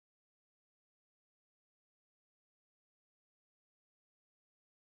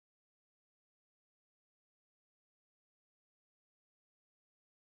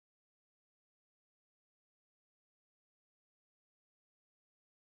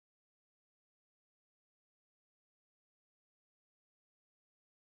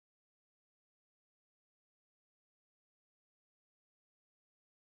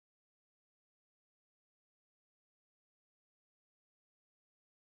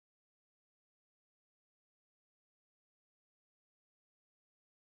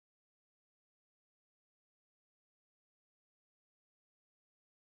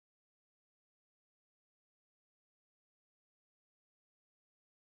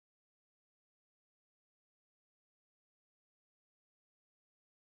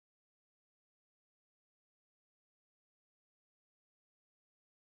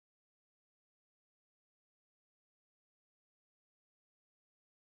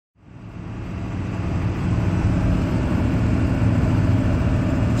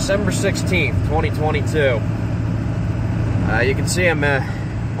December 16th, 2022. You can see I'm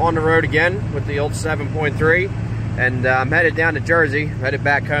on the road again with the old 7.3, and I'm headed down to Jersey, headed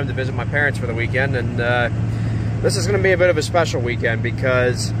back home to visit my parents for the weekend. And this is going to be a bit of a special weekend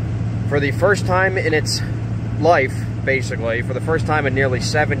because for the first time in its life, basically, for the first time in nearly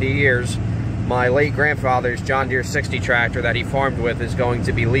 70 years, my late grandfather's John Deere 60 tractor that he farmed with is going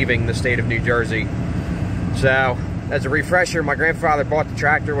to be leaving the state of New Jersey. So, as a refresher, my grandfather bought the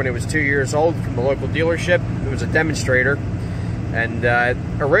tractor when it was 2 years old from the local dealership. It was a demonstrator. And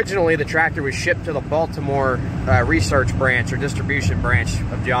originally the tractor was shipped to the Baltimore research branch or distribution branch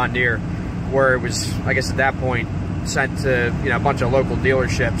of John Deere, where it was, I guess at that point, sent to a bunch of local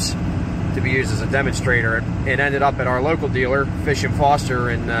dealerships to be used as a demonstrator. It ended up at our local dealer, Fish and Foster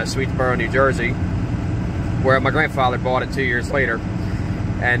in Swedesboro, New Jersey, where my grandfather bought it 2 years later.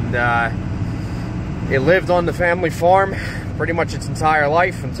 And it lived on the family farm pretty much its entire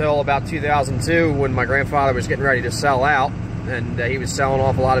life until about 2002, when my grandfather was getting ready to sell out, and he was selling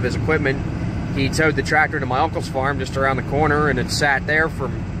off a lot of his equipment. He towed the tractor to my uncle's farm just around the corner, and it sat there for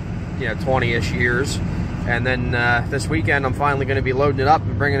 20-ish years. And then this weekend I'm finally going to be loading it up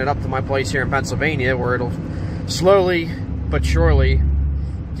and bringing it up to my place here in Pennsylvania, where it'll slowly but surely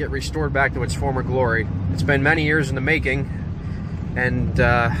get restored back to its former glory. It's been many years in the making, and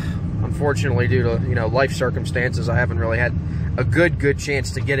unfortunately, due to life circumstances, I haven't really had a good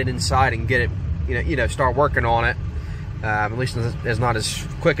chance to get it inside and get it start working on it. At least it's not as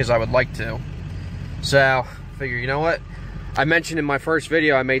quick as I would like to. So I figure, you know what? I mentioned in my first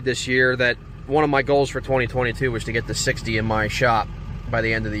video I made this year that one of my goals for 2022 was to get the 60 in my shop by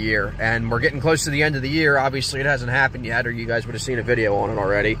the end of the year. And we're getting close to the end of the year. Obviously, it hasn't happened yet, or you guys would have seen a video on it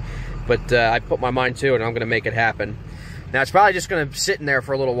already. But I put my mind to it, and I'm going to make it happen. Now, it's probably just going to sit in there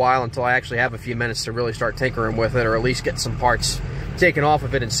for a little while until I actually have a few minutes to really start tinkering with it, or at least get some parts taken off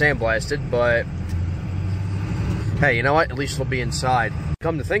of it and sandblasted. But hey, you know what? At least it'll be inside.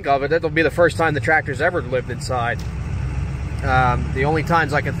 Come to think of it, that'll be the first time the tractor's ever lived inside. The only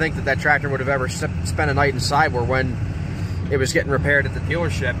times I can think that tractor would have ever spent a night inside were when it was getting repaired at the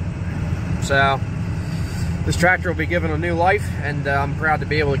dealership. So this tractor will be given a new life, and I'm proud to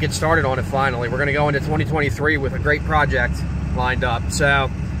be able to get started on it finally. We're going to go into 2023 with a great project lined up.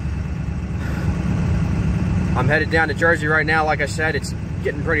 So I'm headed down to Jersey right now. Like I said, it's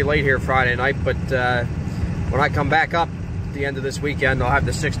getting pretty late here Friday night, but when I come back up at the end of this weekend, I'll have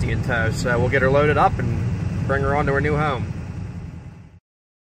the 60 in tow. So we'll get her loaded up and bring her on to her new home.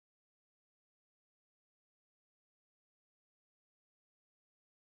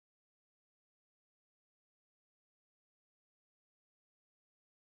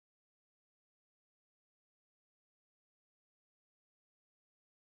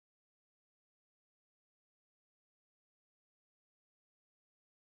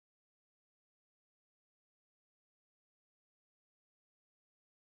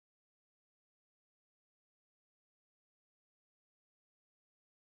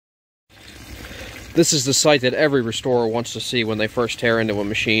 This is the sight that every restorer wants to see when they first tear into a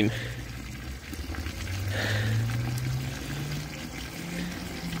machine.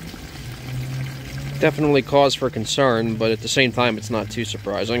 Definitely cause for concern, but at the same time it's not too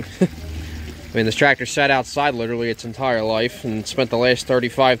surprising. I mean, this tractor sat outside literally its entire life and spent the last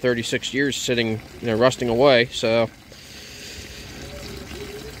 35, 36 years sitting, rusting away, so.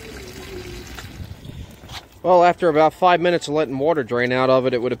 Well, after about 5 minutes of letting water drain out of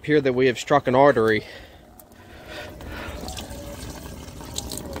it, it would appear that we have struck an artery.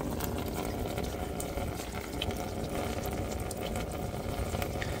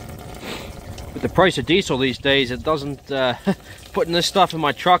 With the price of diesel these days, it doesn't, putting this stuff in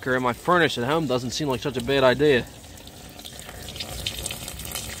my truck or in my furnace at home doesn't seem like such a bad idea.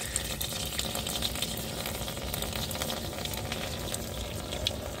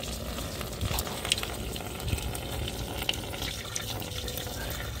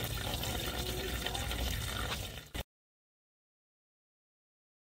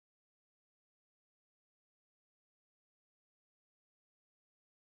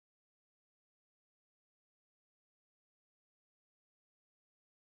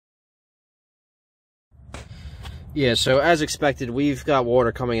 Yeah, so as expected, we've got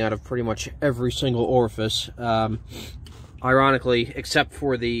water coming out of pretty much every single orifice. Ironically, except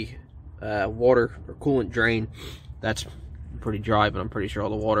for the water or coolant drain. That's pretty dry, but I'm pretty sure all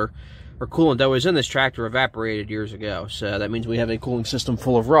the water or coolant that was in this tractor evaporated years ago. So that means we have a cooling system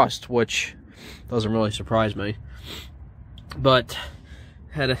full of rust, which doesn't really surprise me. But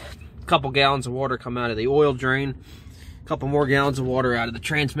had a couple gallons of water come out of the oil drain, a couple more gallons of water out of the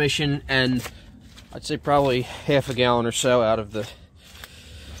transmission, and I'd say probably half a gallon or so out of the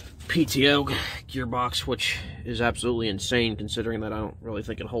PTO gearbox, which is absolutely insane considering that I don't really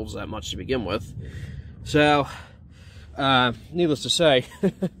think it holds that much to begin with. So, needless to say,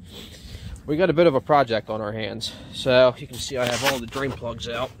 we got a bit of a project on our hands. So, you can see I have all the drain plugs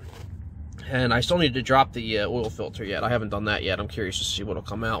out. And I still need to drop the oil filter yet. I haven't done that yet. I'm curious to see what will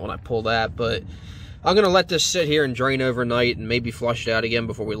come out when I pull that. But I'm going to let this sit here and drain overnight and maybe flush it out again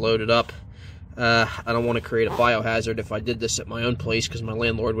before we load it up. I don't want to create a biohazard if I did this at my own place, because my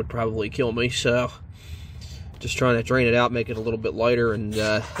landlord would probably kill me. So just trying to drain it out, make it a little bit lighter, and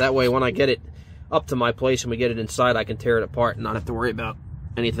that way when I get it up to my place and we get it inside, I can tear it apart and not have to worry about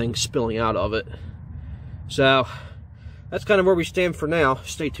anything spilling out of it. So that's kind of where we stand for now.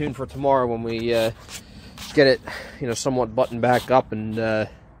 Stay tuned for tomorrow when we get it, somewhat buttoned back up and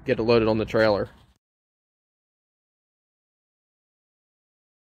get it loaded on the trailer.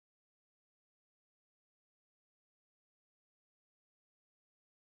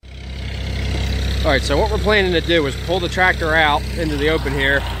 Alright, so what we're planning to do is pull the tractor out into the open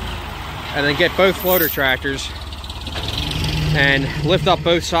here and then get both floater tractors and lift up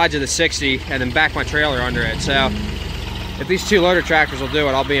both sides of the 60 and then back my trailer under it. So if these two loader tractors will do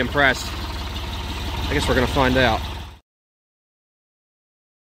it, I'll be impressed. I guess we're going to find out.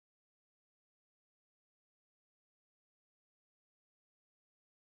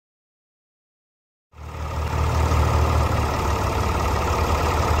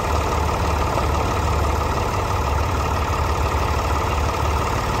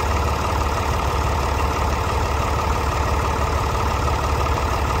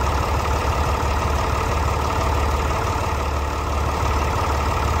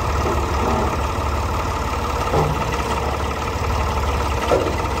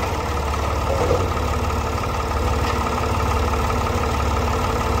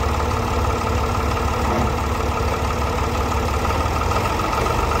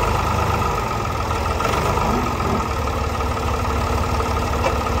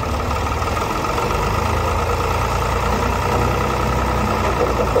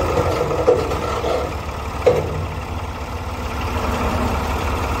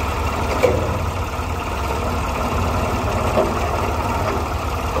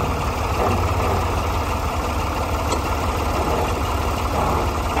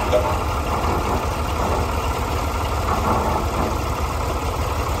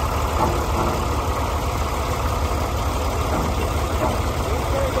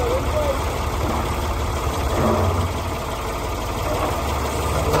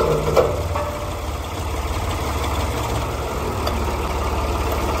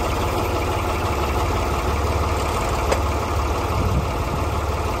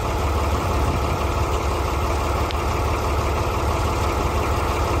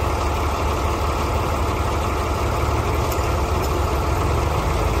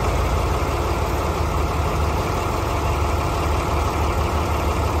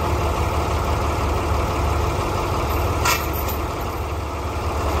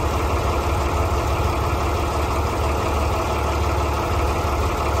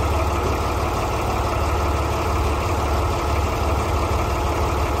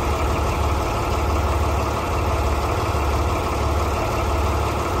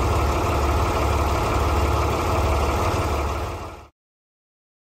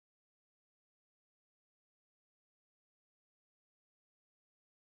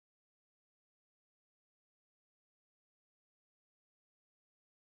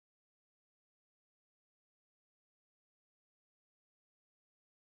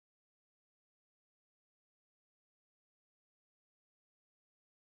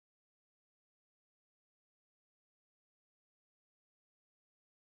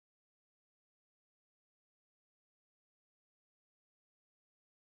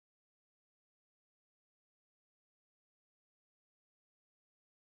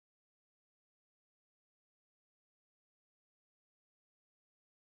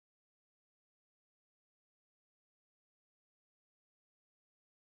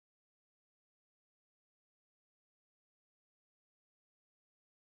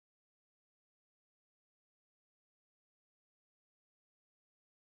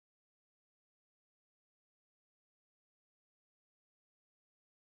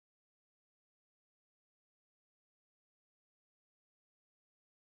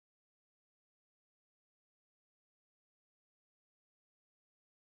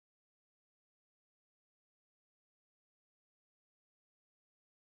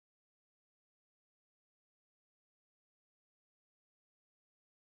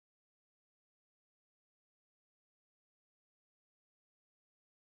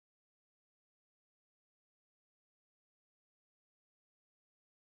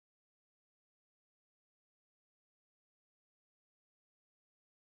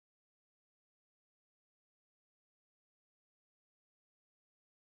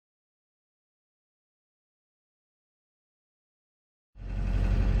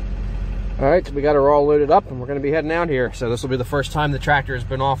 All right, so we got her all loaded up, and we're going to be heading out here. So this will be the first time the tractor has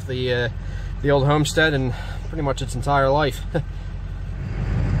been off the old Homestead in pretty much its entire life.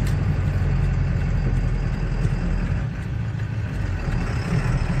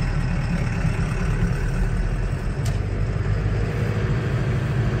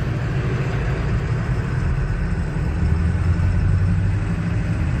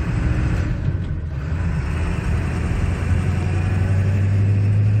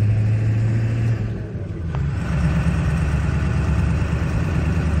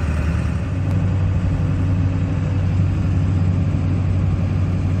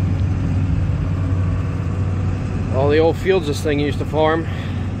 All the old fields this thing used to farm.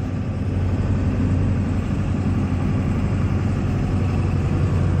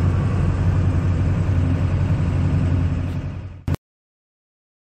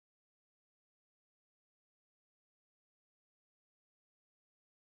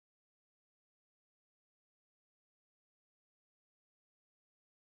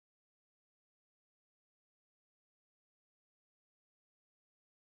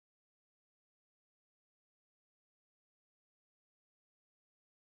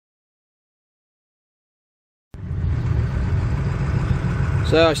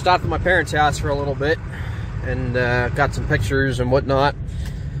 So I stopped at my parents' house for a little bit and got some pictures and whatnot.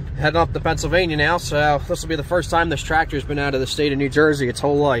 Heading up to Pennsylvania now, so this will be the first time this tractor's been out of the state of New Jersey its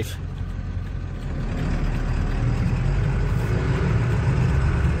whole life.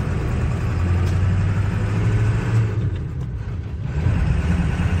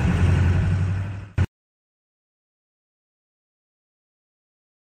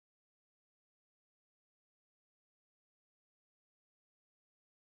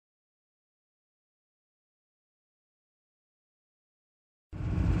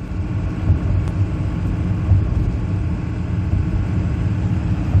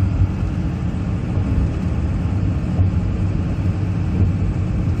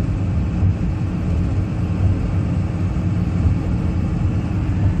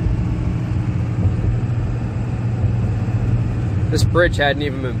 This bridge hadn't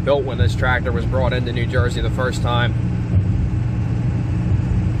even been built when this tractor was brought into New Jersey the first time.